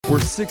We're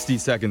 60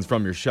 seconds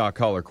from your shot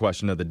caller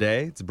question of the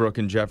day. It's Brooke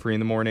and Jeffrey in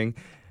the morning.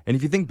 And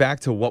if you think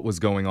back to what was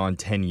going on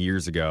 10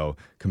 years ago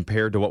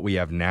compared to what we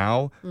have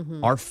now,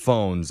 our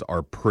phones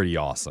are pretty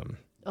awesome.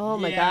 Oh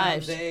my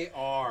gosh. They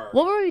are.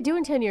 What were we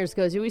doing 10 years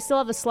ago? Do we still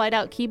have a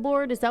slide-out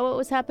keyboard? Is that what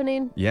was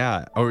happening?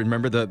 Yeah. Oh,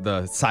 remember the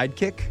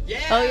Sidekick?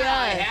 Yeah, Oh, yeah.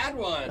 I had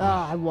one. Oh,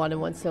 I wanted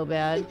one so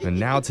bad. And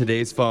now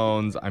today's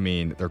phones, I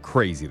mean, they're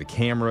crazy. The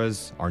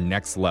cameras are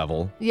next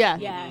level. Yeah.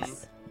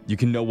 Yes. You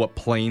can know what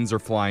planes are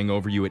flying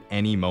over you at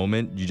any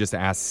moment. You just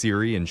ask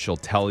Siri and she'll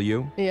tell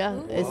you.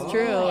 Yeah, it's I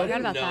true.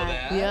 didn't about know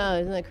that. Yeah,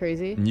 isn't that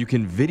crazy? And you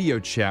can video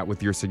chat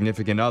with your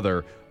significant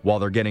other while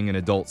they're getting an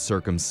adult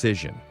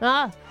circumcision.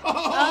 Ah,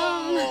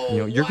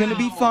 You're going to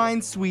be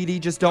fine, sweetie.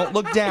 Just don't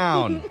look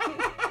down.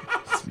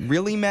 It's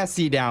really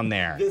messy down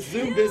there. This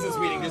Zoom business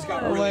meeting just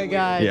got oh really my weird.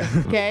 God. Yeah.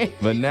 Okay.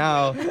 But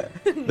now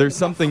there's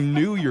something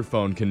new your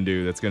phone can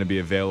do that's going to be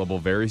available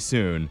very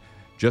soon.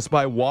 Just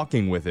by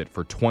walking with it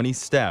for 20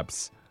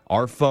 steps,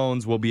 our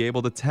phones will be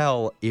able to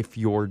tell if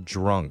you're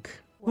drunk.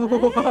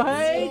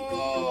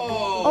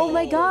 Oh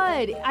my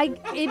God.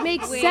 It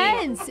makes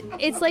sense.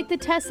 It's like the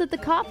test that the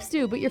cops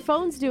do, but your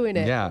phone's doing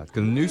it. Yeah,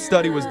 because a new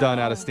study was done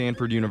out of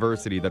Stanford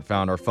University that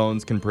found our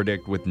phones can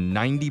predict with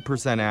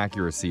 90%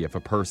 accuracy if a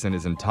person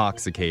is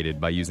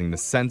intoxicated by using the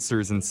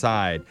sensors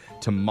inside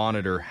to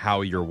monitor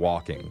how you're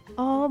walking.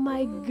 Oh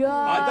my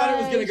God. I thought it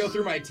was going to go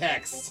through my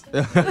texts.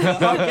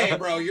 Okay,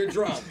 bro, you're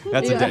drunk.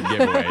 That's a dead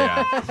giveaway,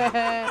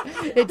 yeah.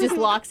 It just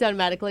locks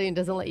automatically and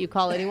doesn't let you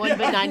call anyone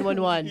but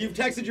 911. You've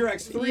texted your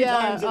ex 3 Yeah,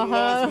 times in the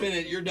last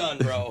minute. You're done,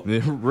 bro. The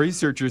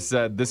researchers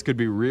said this could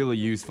be really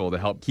useful to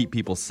help keep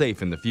people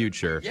safe in the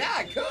future. Yeah,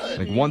 I could.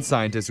 Like one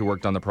scientist who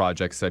worked on the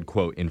project said,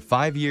 quote, "In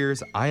 5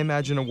 years, I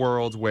imagine a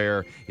world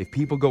where if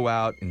people go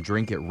out and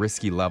drink at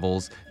risky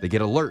levels, they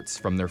get alerts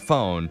from their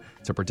phone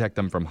to protect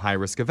them from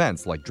high-risk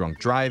events like drunk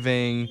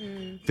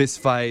driving,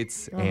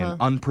 fistfights, and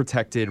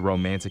unprotected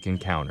romantic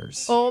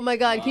encounters." Oh my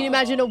God. Can you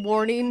imagine a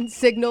warning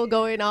signal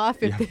going off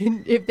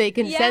if they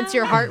can sense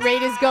your heart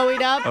rate is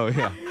going up? Oh,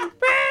 yeah.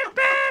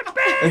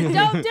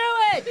 Don't do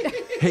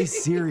it. Hey,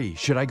 Siri,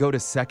 should I go to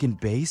second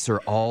base or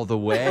all the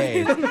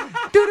way?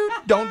 Doo-doo,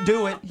 don't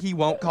do it. He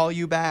won't call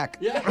you back.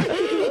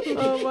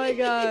 Oh my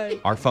God.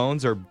 Our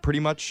phones are pretty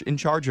much in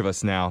charge of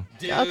us now.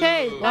 Dude.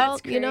 Okay, well,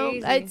 That's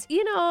crazy.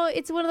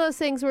 it's one of those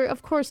things where,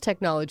 of course,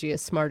 technology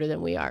is smarter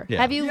than we are.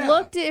 Yeah. Have you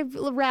looked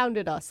around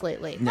at us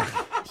lately?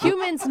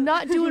 Humans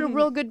not doing a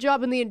real good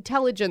job in the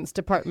intelligence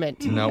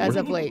department as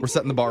of late. We're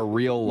setting the bar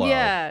real low.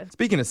 Yeah.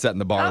 Speaking of setting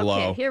the bar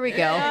low, Okay, here we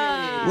go.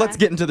 let's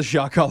get into the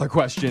shot caller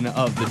question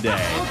of the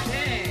day.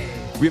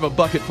 We have a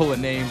bucket full of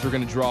names. We're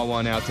going to draw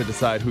one out to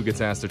decide who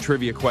gets asked a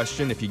trivia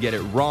question. If you get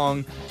it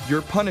wrong,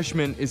 your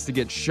punishment is to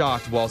get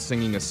shocked while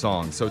singing a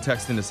song. So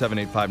text into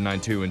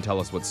 78592 and tell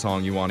us what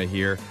song you want to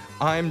hear.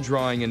 I'm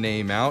drawing a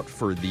name out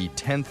for the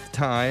 10th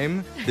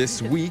time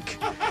this week.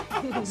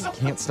 Just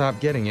can't stop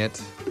getting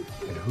it.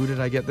 And who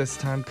did I get this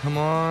time? Come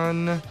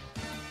on.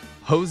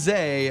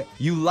 Jose,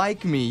 you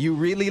like me. You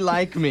really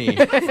like me.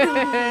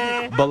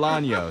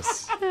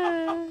 Bolaños.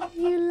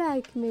 You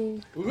like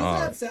me. Was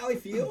that Sally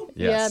Field?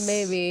 Yes. Yeah,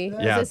 maybe.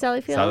 Yeah, Is it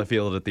Sally Field? Sally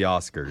Field at the I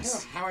don't Oscars.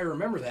 know how I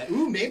remember that.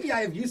 Ooh, maybe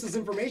I have useless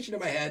information in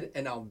my head,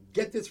 and I'll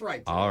get this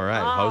right. All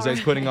right. Jose's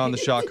putting on the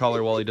shot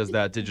caller while he does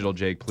that. Digital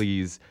Jake,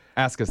 please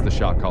ask us the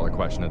shot caller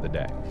question of the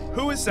day.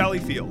 Who is Sally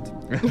Field?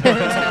 Sorry,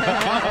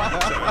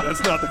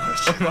 that's not the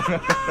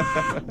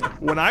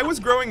question. When I was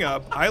growing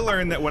up, I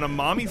learned that when a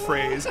mommy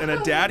phrase and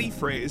a daddy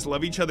phrase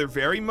love each other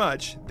very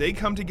much, they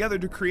come together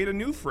to create a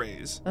new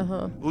phrase.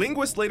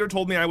 Linguists later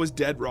told me I was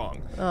dead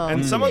wrong,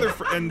 and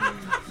and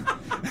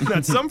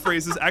that some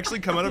phrases actually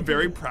come out of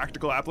very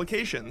practical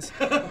applications.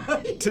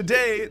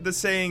 Today, the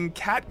saying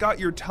 "cat got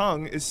your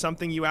tongue" is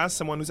something you ask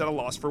someone who's at a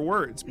loss for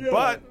words,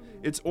 but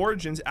its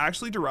origins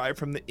actually derive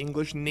from the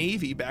English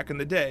Navy back in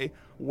the day.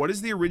 What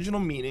is the original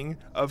meaning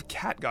of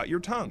 "cat got your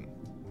tongue"?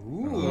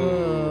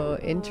 Oh,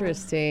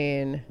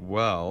 interesting.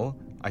 Well,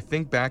 I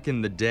think back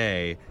in the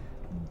day,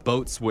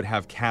 boats would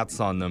have cats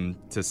on them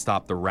to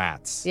stop the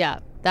rats. Yeah,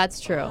 that's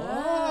true.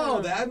 Oh,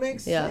 that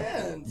makes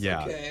sense.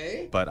 Yeah.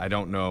 Okay. But I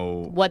don't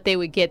know. What they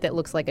would get that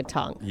looks like a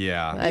tongue.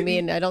 Yeah. I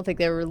mean, I don't think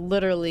they were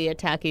literally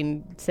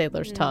attacking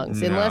sailors'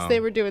 tongues, No. unless they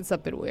were doing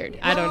something weird.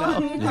 I don't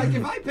know. Like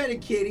if I pet a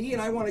kitty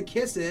and I want to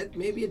kiss it,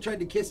 maybe it tried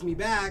to kiss me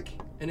back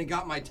and it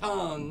got my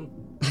tongue.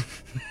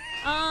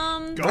 Go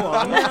on.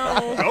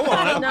 No. Go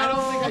on.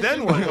 No.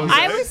 Then what, Jose?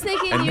 I was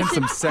thinking And you then should.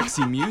 some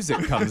sexy music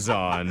comes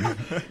on.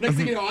 Next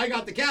thing you know, I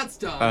got the cat's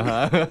tongue.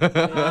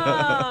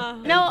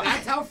 No.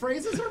 That's how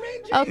phrases are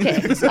made, Jake?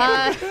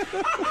 Okay.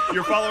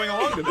 You're following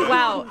along today.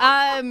 Wow.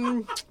 I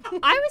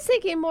was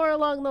thinking more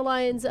along the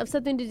lines of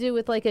something to do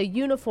with like a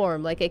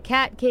uniform, like a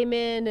cat came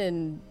in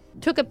and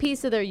took a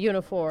piece of their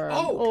uniform.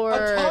 Oh, or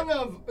a tongue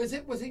of, was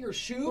it your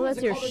shoe? well, Is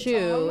that's it your called a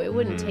shoe. tongue? It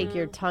wouldn't take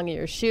your tongue or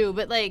your shoe,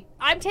 but like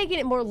I'm taking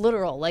it more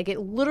literal. Like it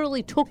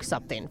literally took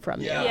something from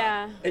you. Yeah.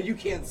 Yeah. And you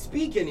can't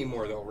speak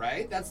anymore though,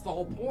 right? That's the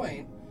whole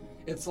point.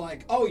 It's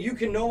like, oh, you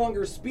can no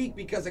longer speak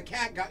because a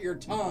cat got your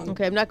tongue.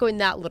 Okay, I'm not going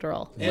that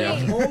literal.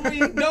 And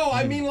no,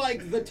 I mean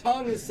like the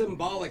tongue is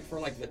symbolic for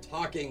like the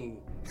talking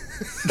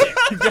stick.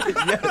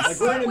 Like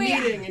we're in a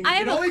meeting and I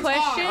you can have a only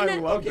question. talk. I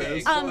love Okay,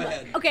 this. go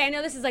ahead. Okay, I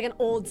know this is like an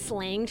old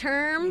slang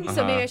term,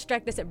 so maybe I should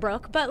direct this at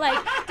Brooke. But like,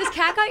 does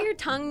cat got your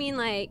tongue mean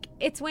like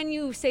it's when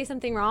you say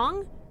something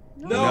wrong?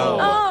 No.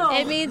 Oh.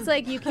 It means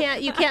like you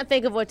can't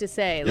think of what to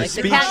say. Like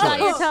the speechless. cat got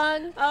your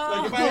tongue.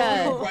 Like if I Yeah.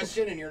 ask you a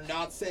question and you're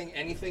not saying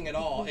anything at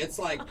all, it's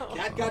like,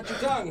 cat got your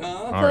tongue, huh? I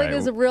All feel like right.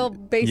 there's a real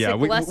basic Yeah,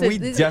 lesson. we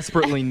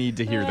desperately need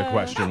to hear the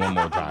question one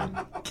more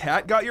time.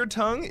 Cat got your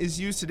tongue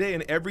is used today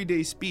in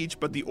everyday speech,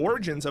 but the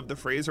origins of the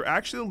phrase are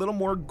actually a little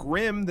more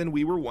grim than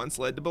we were once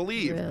led to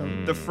believe.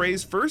 The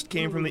phrase first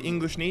came from the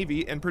English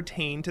Navy and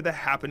pertained to the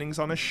happenings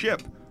on a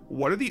ship.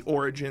 What are the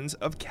origins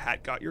of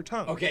cat got your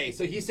tongue? Okay,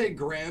 so he said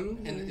grim,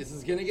 and this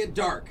is gonna get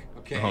dark.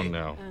 Okay. Oh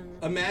no.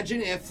 Imagine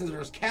if, since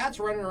there's cats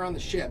running around the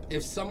ship,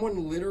 if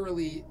someone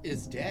literally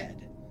is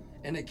dead,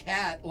 and a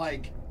cat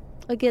like.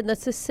 Again,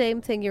 that's the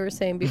same thing you were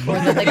saying before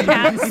that the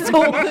cat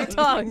stole the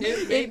tongue. It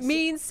It makes-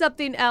 means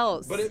something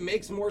else. But it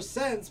makes more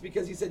sense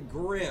because he said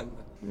grim.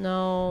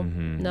 No,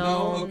 Mm-hmm. no.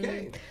 No,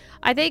 okay.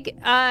 I think,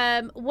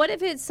 what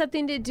if it's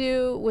something to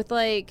do with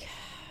like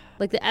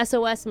the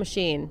SOS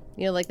machine?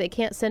 You know, like they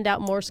can't send out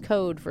Morse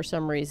code for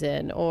some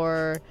reason,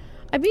 or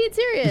I'm being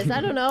serious.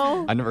 I don't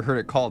know. I never heard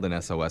it called an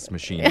SOS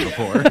machine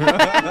before.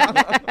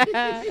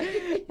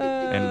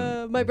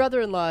 My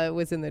brother-in-law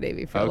was in the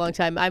Navy for a Okay. long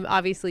time. I'm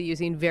obviously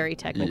using very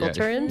technical Yeah,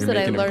 terms you're that I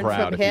making him learned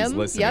proud from if he's him.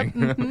 listening.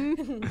 Yep.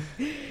 mhm.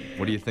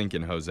 What are you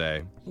thinking,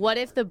 Jose? What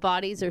if the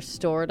bodies are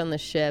stored on the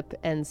ship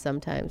and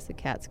sometimes the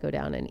cats go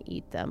down and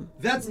eat them?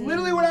 That's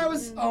literally what I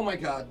was. Oh my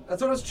god.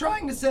 That's what I was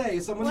trying to say.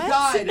 Someone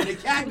died and a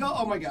cat go.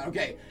 Oh my god.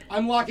 Okay.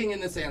 I'm locking in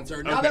this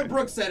answer. Now that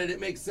Brooke said it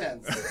makes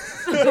sense.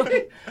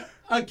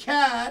 A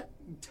cat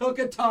took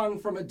a tongue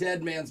from a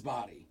dead man's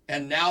body.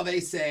 And now they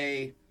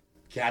say,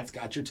 cats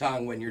got your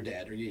tongue when you're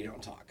dead or you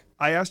don't talk.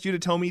 I asked you to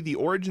tell me the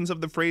origins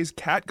of the phrase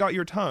cat got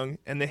your tongue,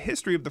 and the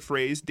history of the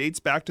phrase dates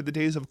back to the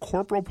days of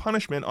corporal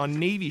punishment on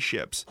Navy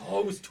ships. Oh,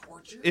 it was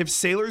torture? If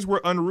sailors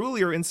were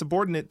unruly or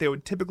insubordinate, they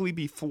would typically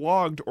be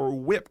flogged or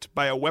whipped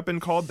by a weapon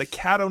called the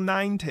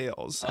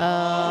cat-o'-nine-tails.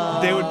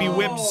 They would be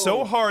whipped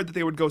so hard that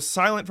they would go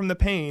silent from the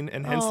pain,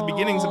 and hence the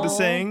beginnings of the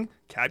saying,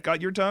 cat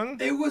got your tongue?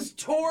 It was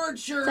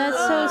torture. That's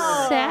so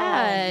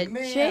sad,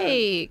 Man.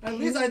 Jake. At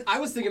least I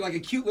was thinking like a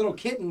cute little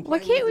kitten. Why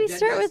playing can't with we a dead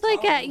start guy's with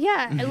like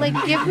tongue.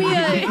 like give me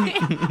a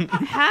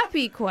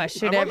happy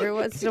question I'm on every a-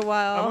 once in a I'm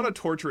while? on a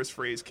torturous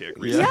phrase kick.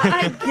 Yeah,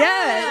 I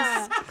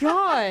guess.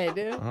 God.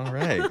 All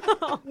right.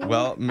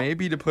 Well,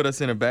 maybe to put us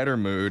in a better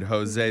mood,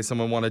 Jose,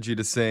 someone wanted you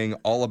to sing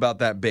All About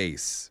That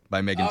Bass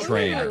by Megan Oh,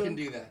 Trainor. I can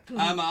do that.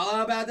 I'm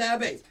all about that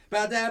bass,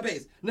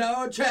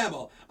 no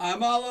trouble.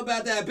 I'm all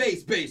about that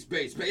bass.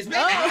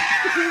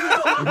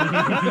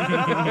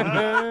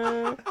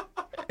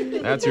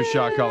 That's your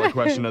shot collar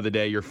question of the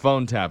day. Your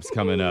phone tap's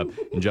coming up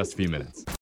in just a few minutes.